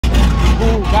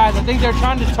Guys, I think they're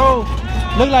trying to tow.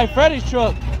 Look like Freddy's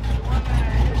truck.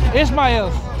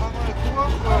 Ismael's.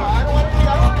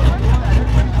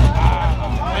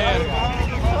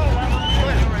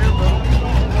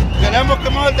 Queremos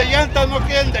quemones de llantas, no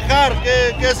quieren dejar.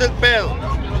 ¿Qué es el pedo?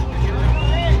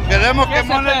 Queremos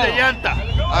quemones de llanta.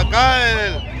 Acá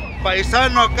el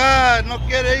paisano acá no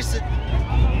quiere irse.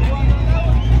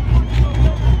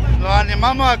 Nos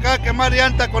animamos acá a quemar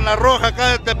llanta con la roja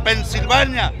acá desde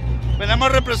Pensilvania.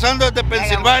 Venimos represando desde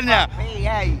Pensilvania.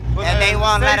 Con el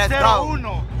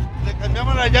 601. Le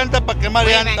cambiamos la llanta para quemar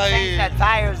llanta y... Les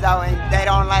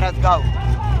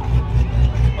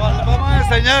vamos a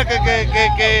enseñar que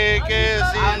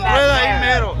sin rueda ahí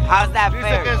mero.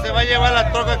 Dice que se va a llevar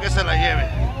la troca, que se la lleve.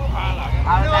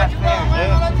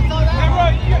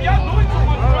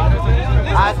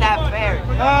 How's that fair?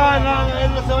 No,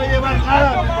 él no se va a llevar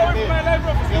nada.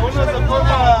 Que uno se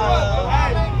ponga...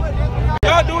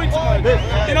 Y'all doing too much.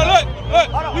 You know, look,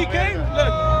 we came,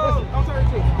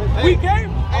 we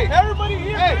came, everybody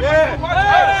here.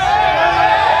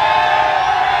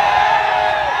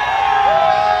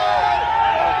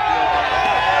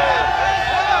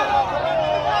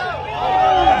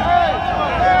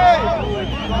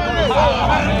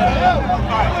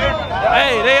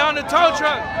 Hey, they on the tow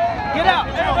truck. Get out.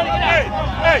 Everybody get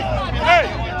out. Hey.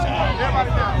 Everybody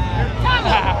down.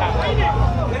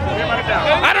 Everybody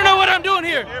down. I don't know what I'm doing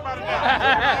here.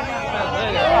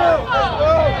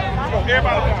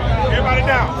 Everybody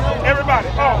down. Everybody.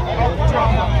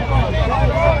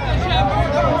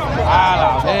 A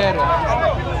la verga.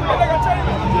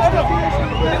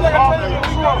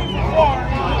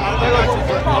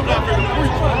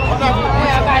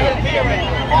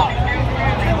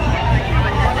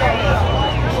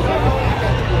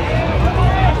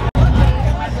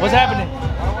 What's happening?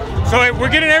 So we're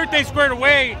getting everything squared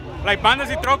away. Like Bandas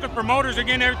y Trocas promoters are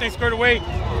getting everything squared away.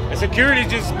 The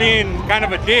security's just being kind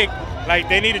of a dick. Like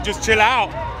they need to just chill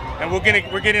out, and we're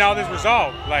getting all this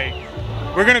resolved. Like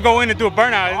we're gonna go in and do a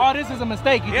burnout. All this is a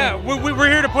mistake. Yeah, we're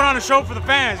here to put on a show for the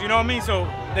fans. You know what I mean? So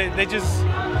they just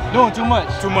doing too much.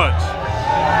 Too much.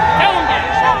 Tell them that.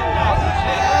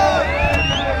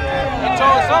 They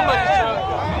told somebody's truck.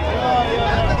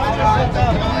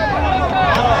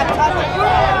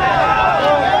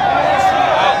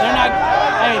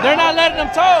 They're not letting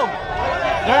them tow.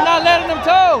 They're not letting them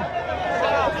tow.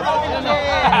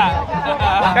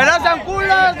 ¡Que no sean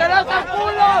culos! ¡Que no sean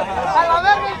culos! ¡A la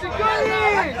verga el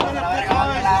security!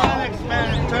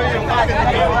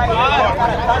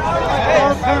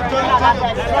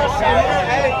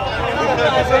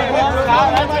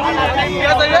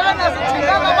 ¡Que se lleven a su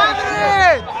chingada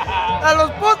madre! ¡A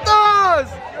los putos!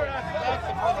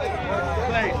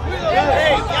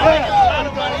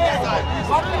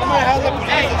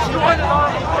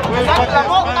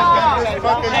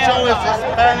 Fucking show is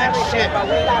Hispanic shit.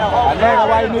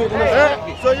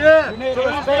 So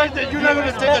expect that you're not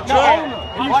gonna take a truck.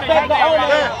 Respect the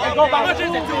owner and go back to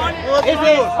It's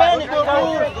Hispanic.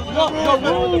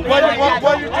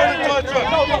 Why you trying to tow a truck?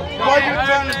 Why you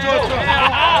trying to tow a truck?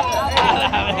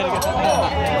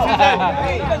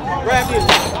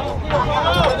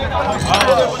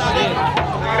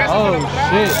 Oh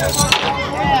shit.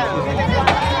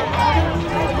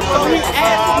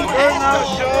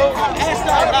 This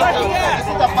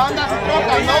is the Bandas and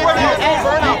Trocas. Nowhere to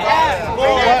burnout.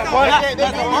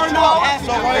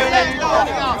 So why are they?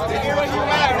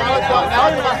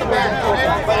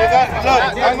 Look,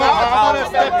 I'm gonna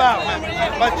step out,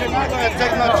 but you're not gonna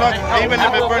take no truck even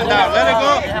if it burns down. Let it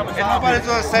go, and nobody's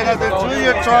gonna say nothing to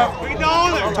your truck.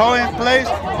 Tow in place,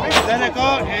 let it go,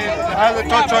 and have the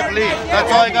tow truck leave.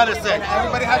 That's all I gotta say.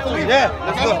 Everybody has to leave. Yeah,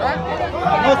 let's go.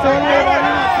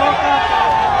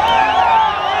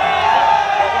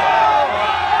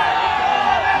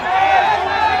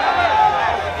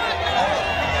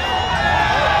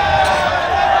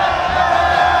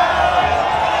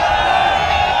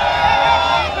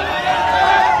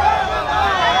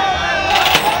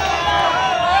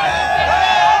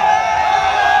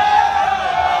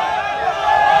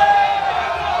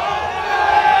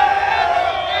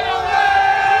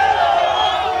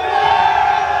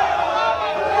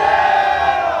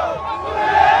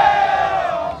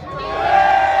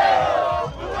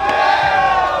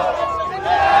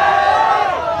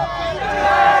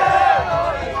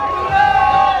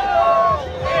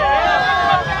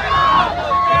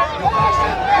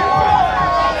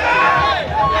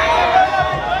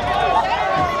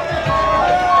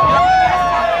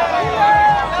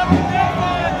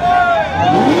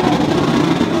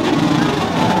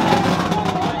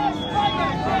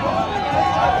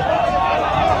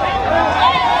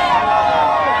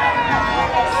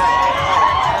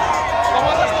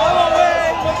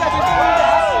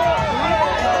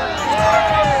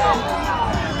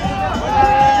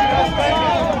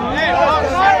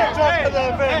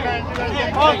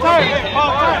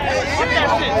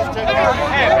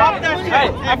 Hey,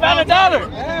 I found $1.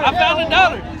 I found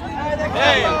 $1.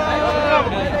 Hey,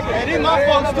 these my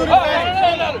folks do the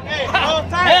same.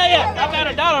 Yeah, I found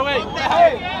 $1. Wait.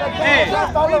 Hey.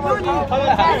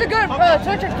 That's a good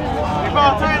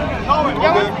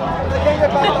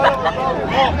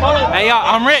Hey, y'all,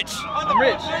 I'm rich. I'm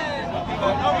rich.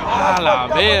 A la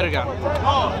verga.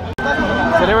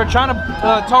 So they were trying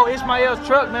to tow Ismael's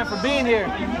truck, man, for being here.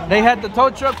 They had the tow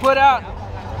truck put out,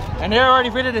 and they're already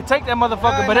ready to take that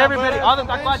motherfucker. But everybody, all the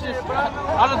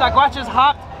tacuaches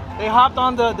hopped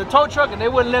on the tow truck, and they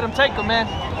wouldn't let them take them, man.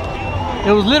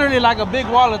 It was literally like a big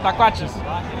wall of tacuaches.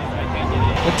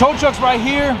 The tow truck's right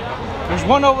here. There's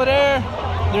one over there.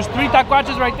 There's 3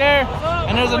 tacuaches right there,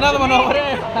 and there's another one over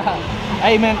there.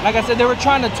 Hey, man, like I said, they were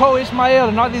trying to tow Ismael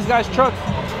and all these guys' trucks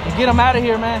and get them out of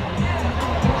here, man.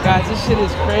 Guys, this shit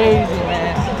is crazy,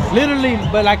 man. Literally,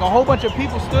 but like a whole bunch of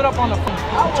people stood up on the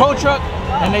tow truck,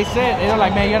 and they were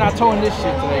like, man, you're not towing this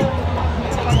shit today.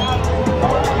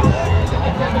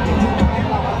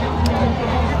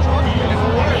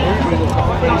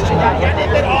 Y'all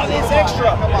did all this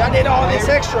extra. Y'all did all this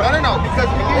extra. No, because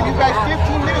we gave you guys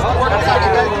 15 minutes to work it out.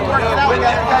 You guys can work it out.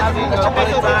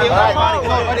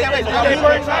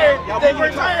 They were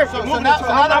tired. So now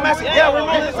I'm asking, yeah, we're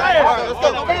moving tired.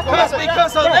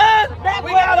 Because of that,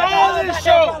 we got all this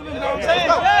show. You know what I'm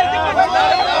saying?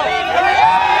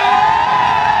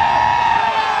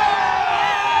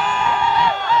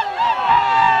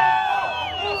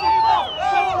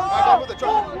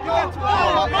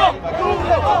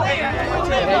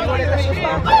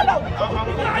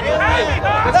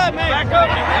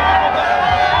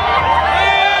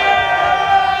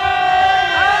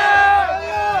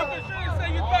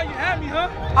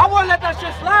 I won't let that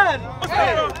shit slide.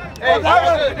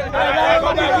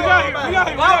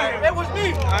 It was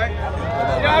me.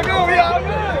 Y'all good? We all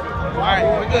good. All right,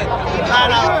 we're good.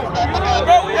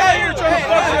 Bro, we out here trying to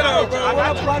fuck shit up, bro.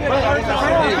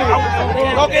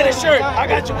 Go get a shirt. I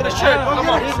got you with a shirt. Come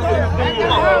on.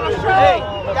 Come on. Hey,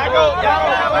 y'all go. I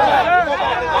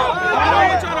know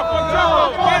you're trying to fuck y'all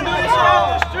up. You can't do this shit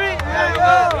off the street.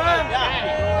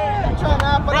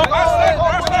 Bro, I said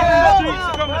the streets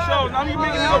to come to shows. Now you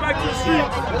making me go back to the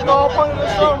streets. It's the whole point of the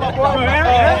show, my boy.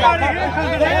 Everybody here because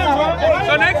of them, bro.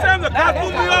 So next time the cop pull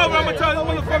me over, I'm going to tell you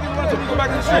motherfuckers until we go back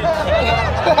to the streets.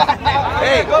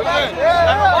 Hey, go back.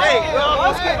 Hey,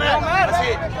 let's get back. Let's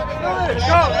hit. Let's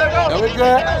go. There we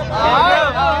go.